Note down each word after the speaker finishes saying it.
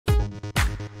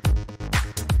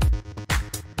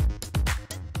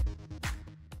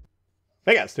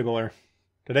Hey guys, Tbull here.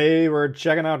 Today we're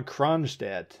checking out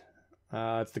Kronshtadt.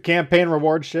 It's the campaign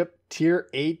reward ship, Tier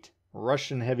 8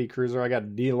 Russian heavy cruiser. I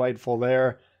got Delightful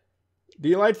there.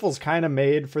 Delightful's kind of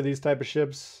made for these type of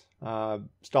ships.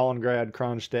 Stalingrad,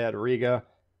 Kronshtadt, Riga.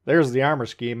 There's the armor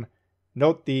scheme.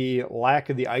 Note the lack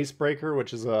of the icebreaker,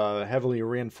 which is a heavily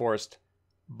reinforced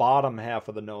bottom half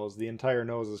of the nose. The entire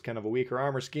nose is kind of a weaker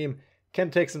armor scheme.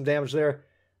 Can take some damage there,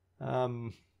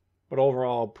 but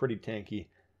overall pretty tanky.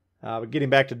 But getting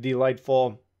back to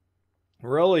Delightful,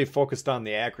 really focused on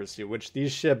the accuracy, which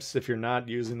these ships, if you're not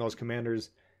using those commanders,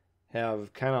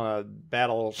 have kind of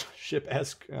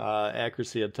battleship-esque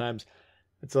accuracy at times.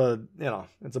 It's a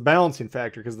balancing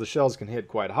factor because the shells can hit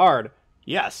quite hard,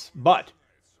 yes, but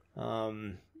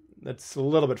that's a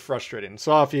little bit frustrating.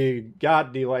 So if you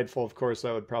got Delightful, of course,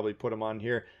 I would probably put them on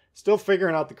here. Still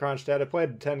figuring out the Kronshtadt. I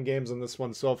played 10 games on this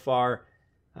one so far.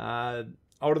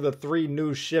 Out of the 3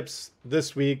 new ships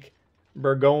this week,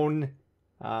 Burgoyne,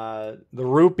 the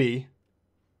Rupee,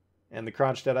 and the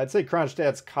Kronshtadt. I'd say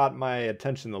Kronstadt's caught my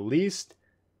attention the least.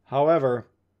 However,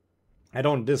 I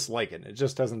don't dislike it. It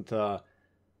just hasn't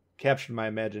captured my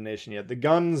imagination yet. The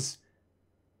guns,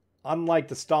 unlike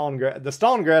the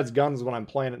Stalingrad's guns when I'm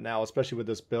playing it now, especially with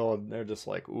this build, they're just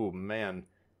like, ooh, man,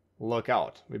 look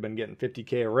out. We've been getting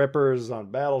 50k Rippers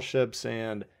on battleships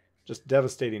and just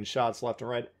devastating shots left and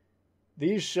right.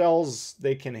 These shells,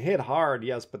 they can hit hard,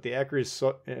 yes, but the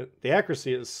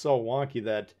accuracy is so wonky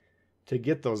that to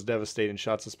get those devastating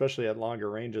shots, especially at longer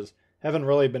ranges, haven't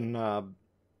really been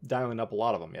dialing up a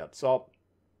lot of them yet. So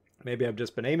maybe I've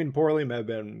just been aiming poorly, maybe I've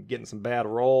been getting some bad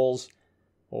rolls,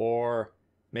 or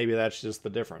maybe that's just the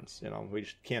difference. You know, we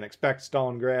can't expect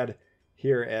Stalingrad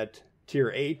here at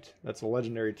Tier 8. That's a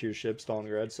legendary tier ship,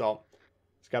 Stalingrad, so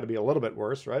it's got to be a little bit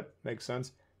worse, right? Makes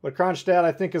sense. But Kronshtadt,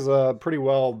 I think, is a pretty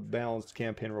well-balanced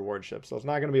campaign reward ship. So it's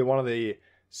not going to be one of the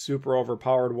super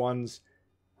overpowered ones.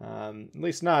 At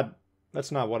least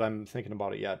that's not what I'm thinking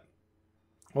about it yet.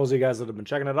 Those of you guys that have been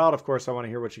checking it out, of course, I want to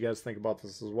hear what you guys think about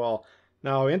this as well.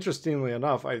 Now, interestingly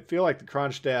enough, I feel like the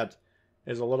Kronshtadt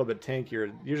is a little bit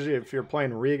tankier. Usually, if you're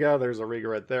playing Riga, there's a Riga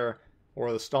right there,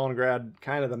 or the Stalingrad,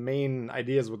 kind of the main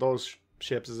ideas with those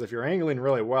ships is if you're angling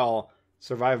really well,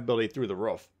 survivability through the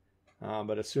roof.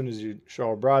 But as soon as you show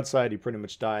a broadside, you pretty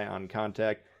much die on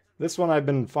contact. This one I've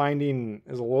been finding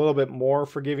is a little bit more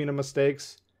forgiving of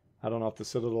mistakes. I don't know if the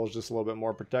Citadel is just a little bit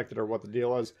more protected or what the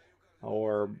deal is.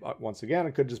 Or, once again,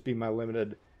 it could just be my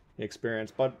limited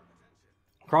experience. But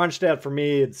Kronshtadt, for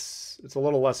me, it's a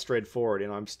little less straightforward. You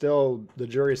know, the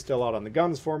jury's still out on the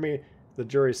guns for me. The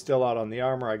jury's still out on the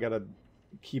armor. I got to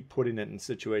keep putting it in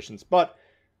situations. But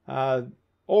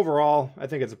overall, I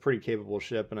think it's a pretty capable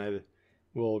ship, and I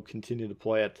will continue to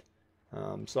play it.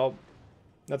 So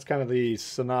that's kind of the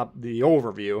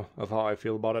overview of how I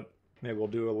feel about it. Maybe we'll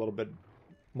do a little bit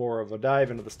more of a dive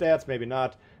into the stats, maybe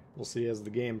not. We'll see as the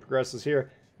game progresses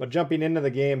here. But jumping into the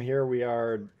game here,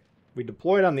 we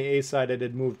deployed on the A side. I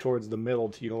did move towards the middle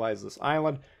to utilize this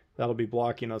island. That'll be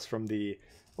blocking us from the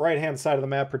right-hand side of the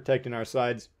map, protecting our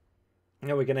sides.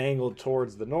 Now we can angle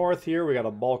towards the north here. We got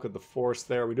a bulk of the force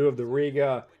there. We do have the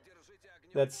Riga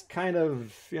that's kind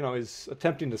of, is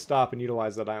attempting to stop and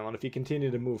utilize that island. If he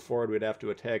continued to move forward, we'd have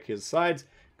to attack his sides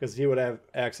because he would have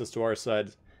access to our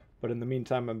sides. But in the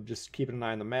meantime, I'm just keeping an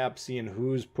eye on the map, seeing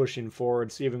who's pushing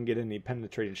forward, see if we can get any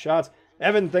penetrating shots.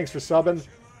 Evan, thanks for subbing.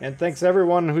 And thanks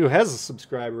everyone who has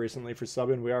subscribed recently for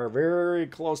subbing. We are very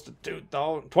close to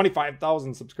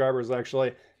 25,000 subscribers,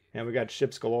 actually. And we got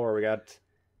ships galore. We got,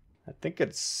 I think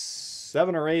it's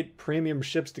 7 or 8 premium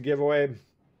ships to give away.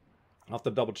 I'll have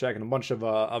to double check, and a bunch of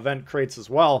event crates as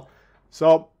well.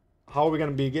 So how are we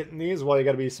going to be getting these? Well, you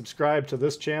got to be subscribed to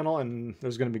this channel, and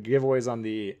there's going to be giveaways on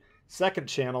the second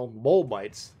channel, Bull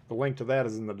Bites. The link to that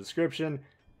is in the description.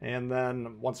 And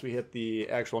then once we hit the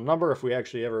actual number, if we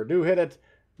actually ever do hit it,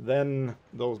 then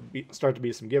there'll start to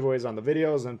be some giveaways on the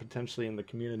videos and potentially in the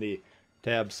community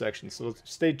tab section. So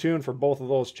stay tuned for both of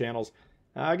those channels.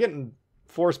 Getting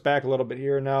forced back a little bit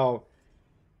here now.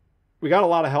 We got a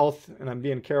lot of health, and I'm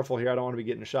being careful here. I don't want to be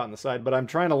getting a shot in the side, but I'm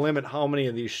trying to limit how many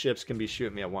of these ships can be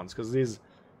shooting me at once, because these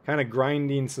kind of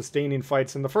grinding, sustaining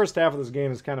fights, and the first half of this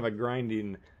game is kind of a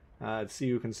grinding, see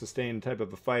who can sustain type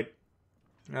of a fight.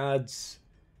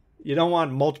 You don't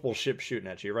want multiple ships shooting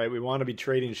at you, right? We want to be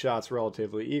trading shots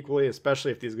relatively equally, especially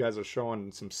if these guys are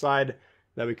showing some side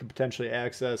that we could potentially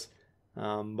access,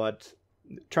 but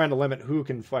trying to limit who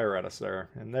can fire at us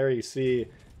there. And there you see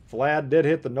Vlad did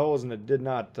hit the nose, and it did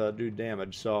not do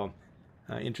damage, so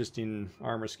interesting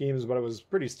armor schemes, but it was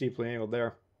pretty steeply angled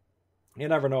there. You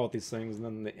never know with these things, and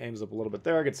then it aims up a little bit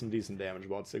there, get some decent damage,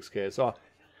 about 6k. So,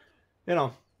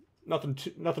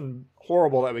 nothing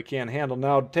horrible that we can't handle.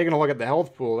 Now, taking a look at the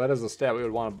health pool, that is a stat we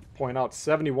would want to point out.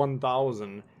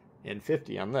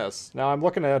 71,050 on this. Now, I'm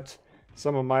looking at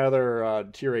some of my other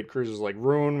tier 8 cruisers like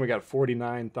Rune. We got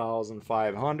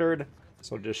 49,500,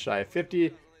 so just shy of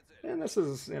 50. And this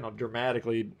is,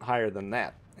 dramatically higher than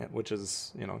that, which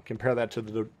is, compare that to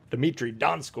the Dmitry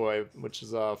Donskoy, which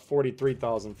is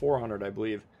 43,400, I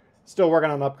believe. Still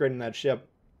working on upgrading that ship,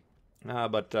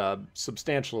 but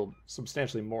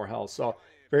substantially more health. So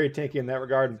very tanky in that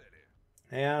regard.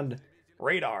 And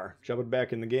radar, jumping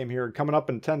back in the game here. Coming up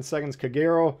in 10 seconds,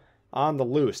 Kagero on the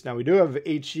loose. Now we do have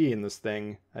HE in this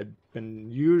thing. I've been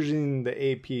using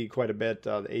the AP quite a bit.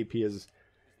 The AP is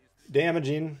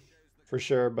damaging for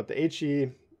sure, but the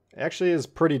HE actually is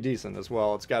pretty decent as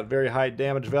well. It's got very high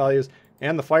damage values,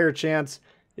 and the fire chance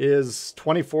is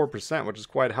 24%, which is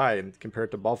quite high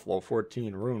compared to Buffalo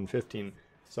 14, Rune 15.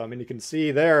 So I mean, you can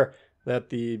see there that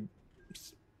the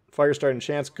fire starting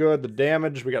chance good. The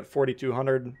damage, we got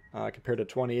 4,200 compared to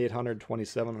 2,800,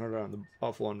 2,700 on the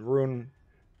Buffalo and Rune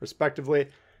respectively.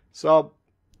 So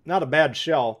not a bad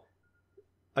shell.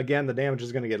 Again, the damage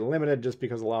is going to get limited just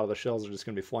because a lot of the shells are just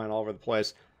going to be flying all over the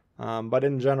place. But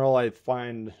in general, I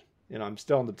find, I'm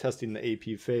still in the testing the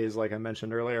AP phase, like I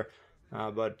mentioned earlier,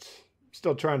 but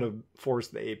still trying to force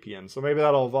the AP in. So maybe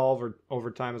that'll evolve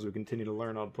over time as we continue to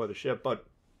learn how to play the ship, but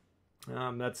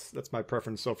that's my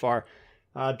preference so far.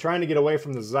 Trying to get away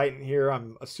from the Zeiton here.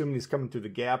 I'm assuming he's coming through the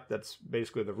gap. That's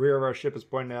basically the rear of our ship is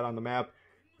pointing at on the map.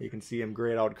 You can see him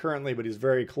grayed out currently, but he's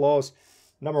very close.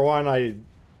 Number one, I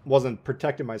wasn't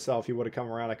protecting myself. He would have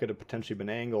come around. I could have potentially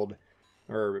been angled,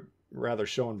 or rather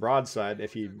shown broadside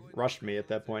if he rushed me at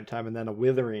that point in time. And then a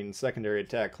withering secondary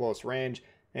attack close range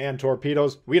and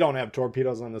torpedoes. We don't have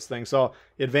torpedoes on this thing, so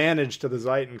advantage to the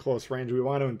Zeiton close range. We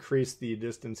want to increase the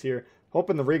distance here.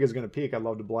 Hoping the Riga is going to peak. I'd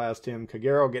love to blast him.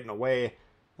 Kagero getting away,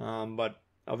 but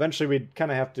eventually we kind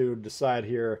of have to decide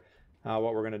here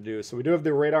what we're going to do. So we do have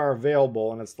the radar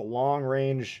available, and it's the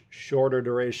long-range, shorter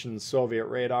duration Soviet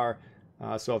radar.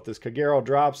 So if this Kagero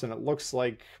drops and it looks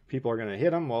like people are going to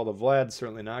hit him, well, the Vlad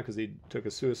certainly not, because he took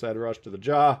a suicide rush to the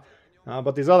jaw.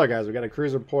 But these other guys, we got a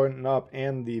cruiser pointing up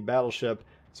and the battleship,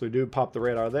 so we do pop the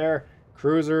radar there.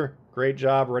 Cruiser, great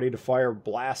job, ready to fire,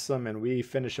 blast them, and we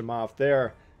finish him off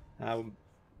there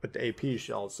with the AP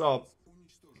shells. So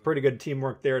pretty good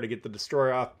teamwork there to get the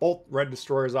destroyer off. Both red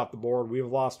destroyers off the board. We've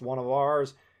lost one of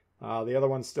ours. The other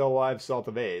one's still alive south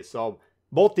of A. So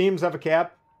both teams have a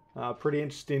cap. Pretty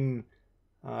interesting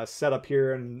setup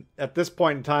here. And at this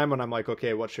point in time, when I'm like,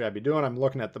 okay, what should I be doing? I'm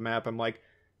looking at the map. I'm like,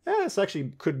 this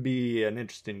actually could be an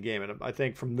interesting game. And I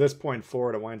think from this point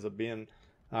forward, it winds up being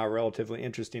relatively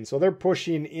interesting. So they're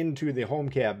pushing into the home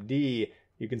cap D.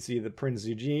 You can see the Prince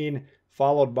Eugene,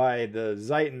 followed by the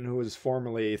Zeiton, who was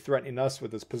formerly threatening us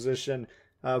with his position.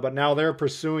 But now they're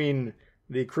pursuing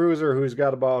the cruiser, who's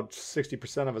got about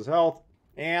 60% of his health.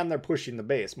 And they're pushing the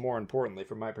base, more importantly,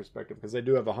 from my perspective, because they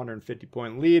do have a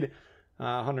 150-point lead,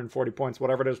 140 points,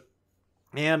 whatever it is.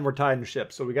 And we're tied in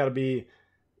ship, so we got to be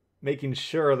making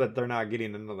sure that they're not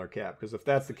getting another cap. Because if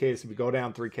that's the case, if we go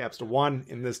down 3 caps to 1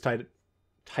 in this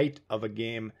tight of a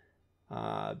game,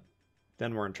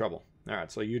 then we're in trouble. All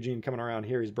right, so Eugene coming around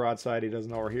here. He's broadside. He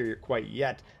doesn't know we're here quite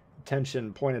yet.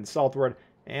 Attention pointed southward,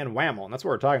 and whammo. And that's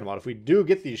what we're talking about. If we do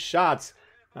get these shots,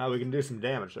 we can do some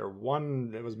damage there.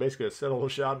 One, it was basically a citadel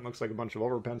shot. It looks like a bunch of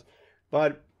overpens.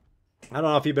 But I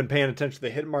don't know if you've been paying attention to the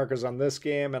hit markers on this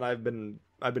game, and I've been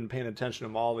paying attention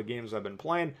to all the games I've been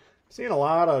playing. Seeing a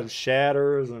lot of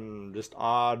shatters and just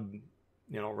odd,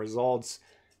 results.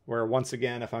 Where once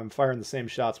again, if I'm firing the same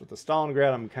shots with the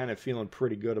Stalingrad, I'm kind of feeling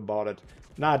pretty good about it.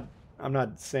 I'm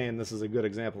not saying this is a good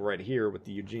example right here with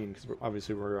the Eugene, because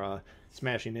obviously we're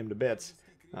smashing him to bits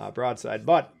broadside.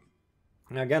 But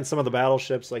again, some of the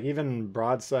battleships, like even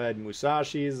broadside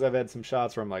Musashis, I've had some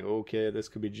shots where I'm like, okay, this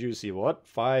could be juicy. What?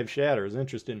 5 shatters,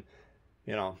 interesting.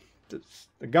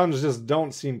 The guns just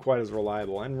don't seem quite as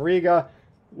reliable. And Riga,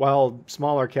 while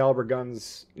smaller caliber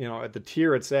guns, at the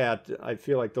tier it's at, I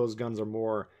feel like those guns are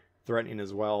more threatening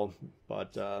as well.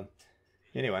 But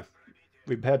anyway,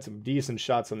 we've had some decent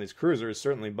shots on these cruisers.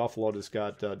 Certainly Buffalo just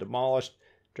got demolished.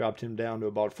 Dropped him down to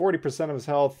about 40% of his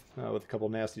health with a couple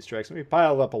nasty strikes. And we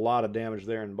piled up a lot of damage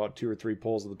there in about 2 or 3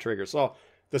 pulls of the trigger. So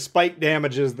the spike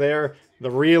damage is there.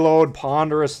 The reload,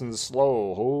 ponderous and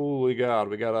slow. Holy God.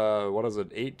 We got a,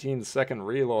 18-second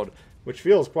reload, which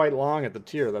feels quite long at the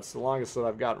tier. That's the longest that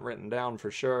I've gotten written down for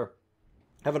sure.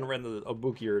 Haven't written the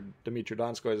Obuki or Dmitry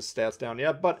Donskoy's stats down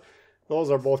yet, but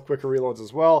those are both quicker reloads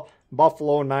as well.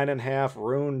 Buffalo, 9.5,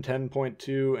 Rune,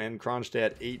 10.2, and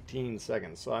Kronshtadt, 18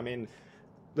 seconds. So, I mean,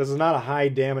 this is not a high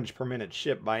damage per minute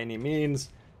ship by any means,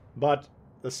 but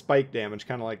the spike damage,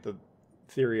 kind of like the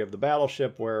theory of the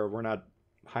battleship, where we're not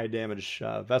high damage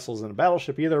vessels in a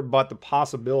battleship either, but the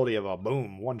possibility of a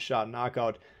boom, one-shot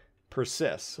knockout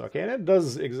persists. Okay, and it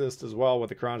does exist as well with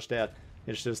the Kronshtadt.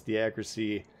 It's just the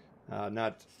accuracy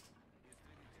not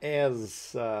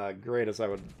as great as I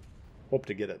would hope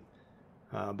to get it.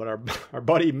 But our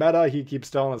buddy Meta, he keeps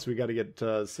telling us we got to get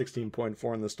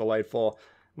 16.4 in this Delightful,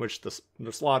 which the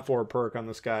slot 4 perk on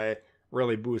this guy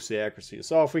really boosts the accuracy.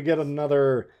 So if we get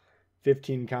another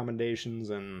 15 commendations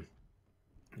and,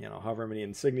 you know, however many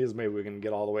insignias, maybe we can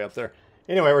get all the way up there.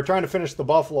 Anyway, we're trying to finish the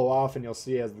Buffalo off, and you'll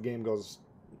see as the game goes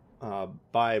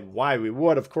by why we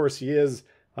would. Of course, he is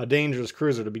a dangerous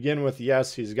cruiser to begin with.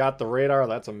 Yes, he's got the radar.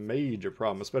 That's a major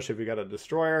problem, especially if you got a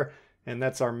destroyer. And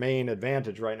that's our main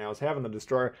advantage right now, is having the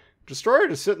destroyer. Destroyer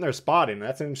just sitting there spotting.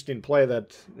 That's an interesting play.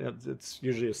 That it's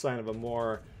usually a sign of a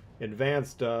more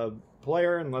advanced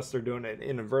player, unless they're doing it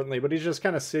inadvertently. But he's just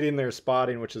kind of sitting there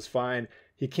spotting, which is fine.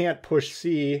 He can't push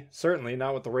C, certainly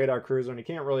not with the radar cruiser, and he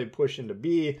can't really push into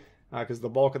B because the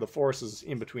bulk of the force is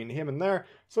in between him and there.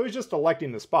 So he's just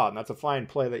electing the spot, and that's a fine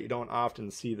play that you don't often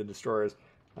see the destroyers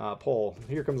pull.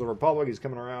 Here comes the Republic. He's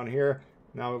coming around here.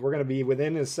 Now, we're going to be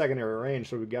within his secondary range,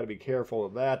 so we've got to be careful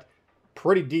of that.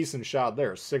 Pretty decent shot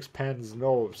there. 6 pens,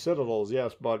 no citadels,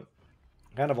 yes, but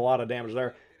kind of a lot of damage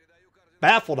there.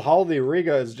 Baffled how the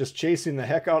Riga is just chasing the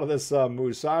heck out of this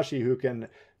Musashi, who can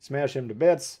smash him to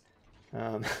bits.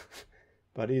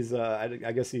 But he's,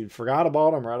 I guess he forgot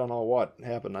about him, or I don't know what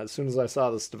happened. As soon as I saw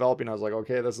this developing, I was like,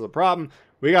 okay, this is a problem.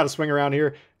 We got to swing around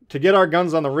here. To get our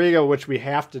guns on the Riga, which we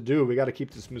have to do, we got to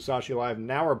keep this Musashi alive.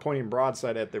 Now we're pointing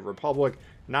broadside at the Republic.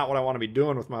 Not what I want to be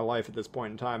doing with my life at this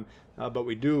point in time. But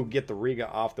we do get the Riga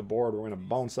off the board. We're going to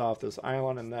bounce off this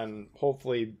island and then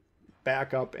hopefully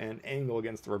back up and angle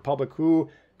against the Republic, who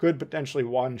could potentially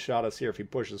one-shot us here if he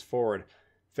pushes forward.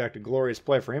 In fact, a glorious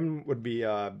play for him would be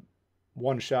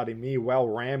one-shotting me while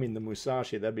ramming the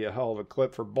Musashi. That'd be a hell of a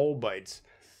clip for bull bites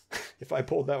if I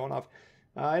pulled that one off.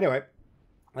 Anyway.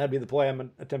 That'd be the play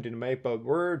I'm attempting to make, but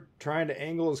we're trying to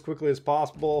angle as quickly as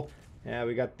possible.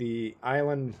 We got the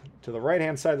island to the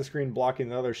right-hand side of the screen blocking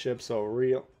the other ships, so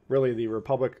really the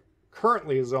Republic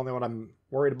currently is the only one I'm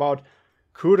worried about.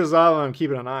 Kutuzov, I'm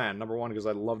keeping an eye on. Number one, because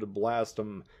I'd love to blast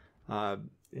him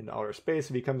into outer space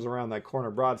if he comes around that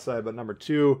corner broadside, but number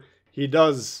two, he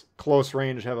does close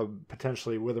range have a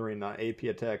potentially withering AP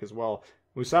attack as well.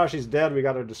 Musashi's dead. We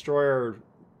got a destroyer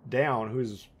down,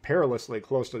 who's perilously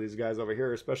close to these guys over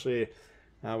here, especially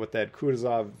with that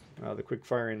Kutuzov, the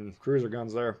quick-firing cruiser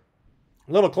guns there.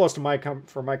 A little close to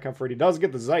for my comfort. He does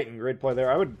get the Zeiton, great play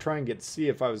there. I would try and get C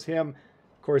if I was him.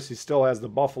 Of course, he still has the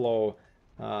Buffalo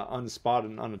unspotted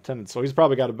and unattended, so he's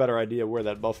probably got a better idea where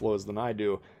that Buffalo is than I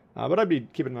do. But I'd be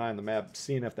keeping an eye on the map,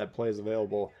 seeing if that play is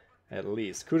available at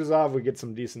least. Kutuzov, we get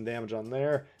some decent damage on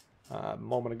there. A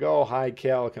moment ago, high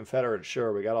cal Confederate,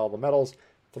 sure, we got all the medals.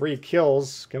 3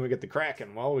 kills. Can we get the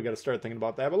Kraken? Well, we got to start thinking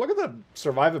about that. But look at the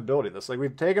survivability of this. Like,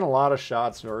 we've taken a lot of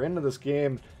shots. We're into this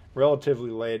game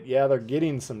relatively late. Yeah, they're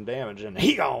getting some damage. And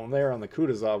he gone there on the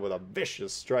Kutuzov with a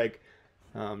vicious strike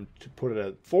to put it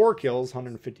at 4 kills,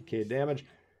 150k damage.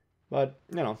 But,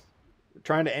 you know,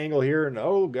 trying to angle here. And,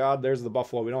 oh, God, there's the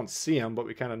Buffalo. We don't see him, but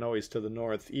we kind of know he's to the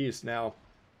northeast now.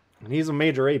 And he's a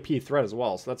major AP threat as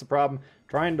well, so that's a problem.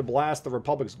 Trying to blast the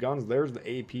Republic's guns. There's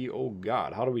the AP. Oh,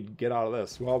 God. How do we get out of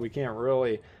this? Well, we can't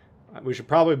really. We should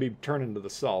probably be turning to the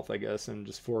south, I guess, and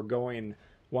just foregoing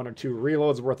 1 or 2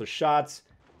 reloads worth of shots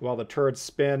while the turrets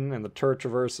spin, and the turret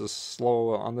traverse is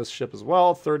slow on this ship as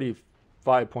well.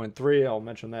 35.3. I'll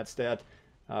mention that stat.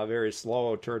 Very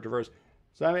slow turret traverse.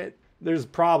 So, I mean, there's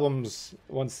problems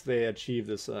once they achieve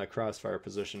this crossfire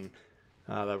position.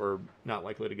 That we're not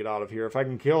likely to get out of here. If I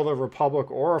can kill the Republic,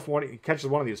 or if he catches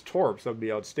one of these torps, that would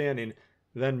be outstanding.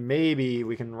 Then maybe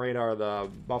we can radar the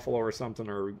Buffalo or something,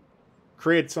 or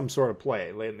create some sort of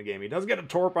play late in the game. He does get a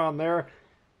torp on there.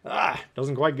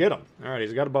 Doesn't quite get him. All right,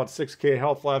 he's got about 6k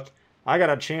health left. I got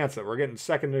a chance that we're getting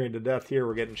secondary to death here.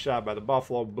 We're getting shot by the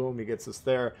Buffalo. Boom, he gets us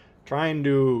there. Trying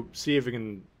to see if we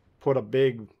can put a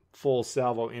big full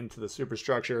salvo into the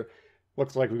superstructure.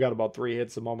 Looks like we got about 3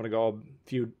 hits a moment ago, a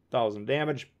few thousand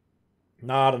damage.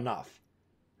 Not enough.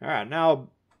 All right, now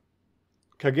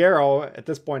Kagero, at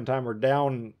this point in time, we're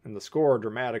down in the score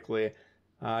dramatically.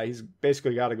 He's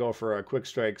basically got to go for a quick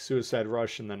strike, suicide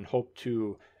rush, and then hope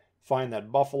to find that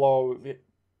Buffalo.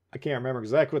 I can't remember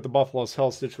exactly what the Buffalo's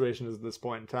health situation is at this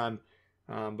point in time,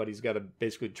 but he's got to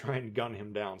basically try and gun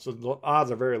him down. So the odds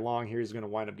are very long here. He's going to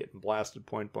wind up getting blasted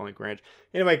point-blank range.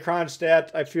 Anyway,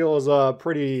 Kronshtadt, I feel, is a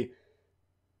pretty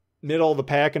middle of the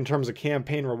pack in terms of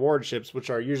campaign reward ships, which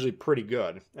are usually pretty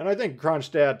good. And I think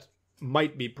Kronshtadt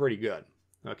might be pretty good.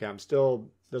 Okay,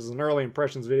 this is an early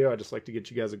impressions video. I just like to get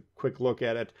you guys a quick look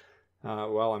at it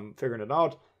while I'm figuring it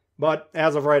out. But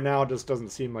as of right now, it just doesn't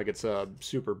seem like it's a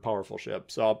super powerful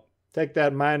ship. So take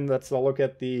that in mind. That's a look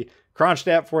at the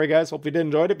Kronshtadt for you guys. Hope you did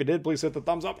enjoy it. If you did, please hit the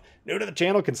thumbs up. New to the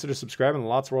channel, consider subscribing.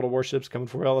 Lots of World of Warships coming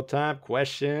for you all the time.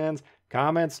 Questions,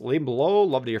 comments, leave them below.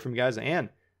 Love to hear from you guys, and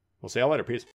we'll see y'all later.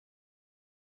 Peace.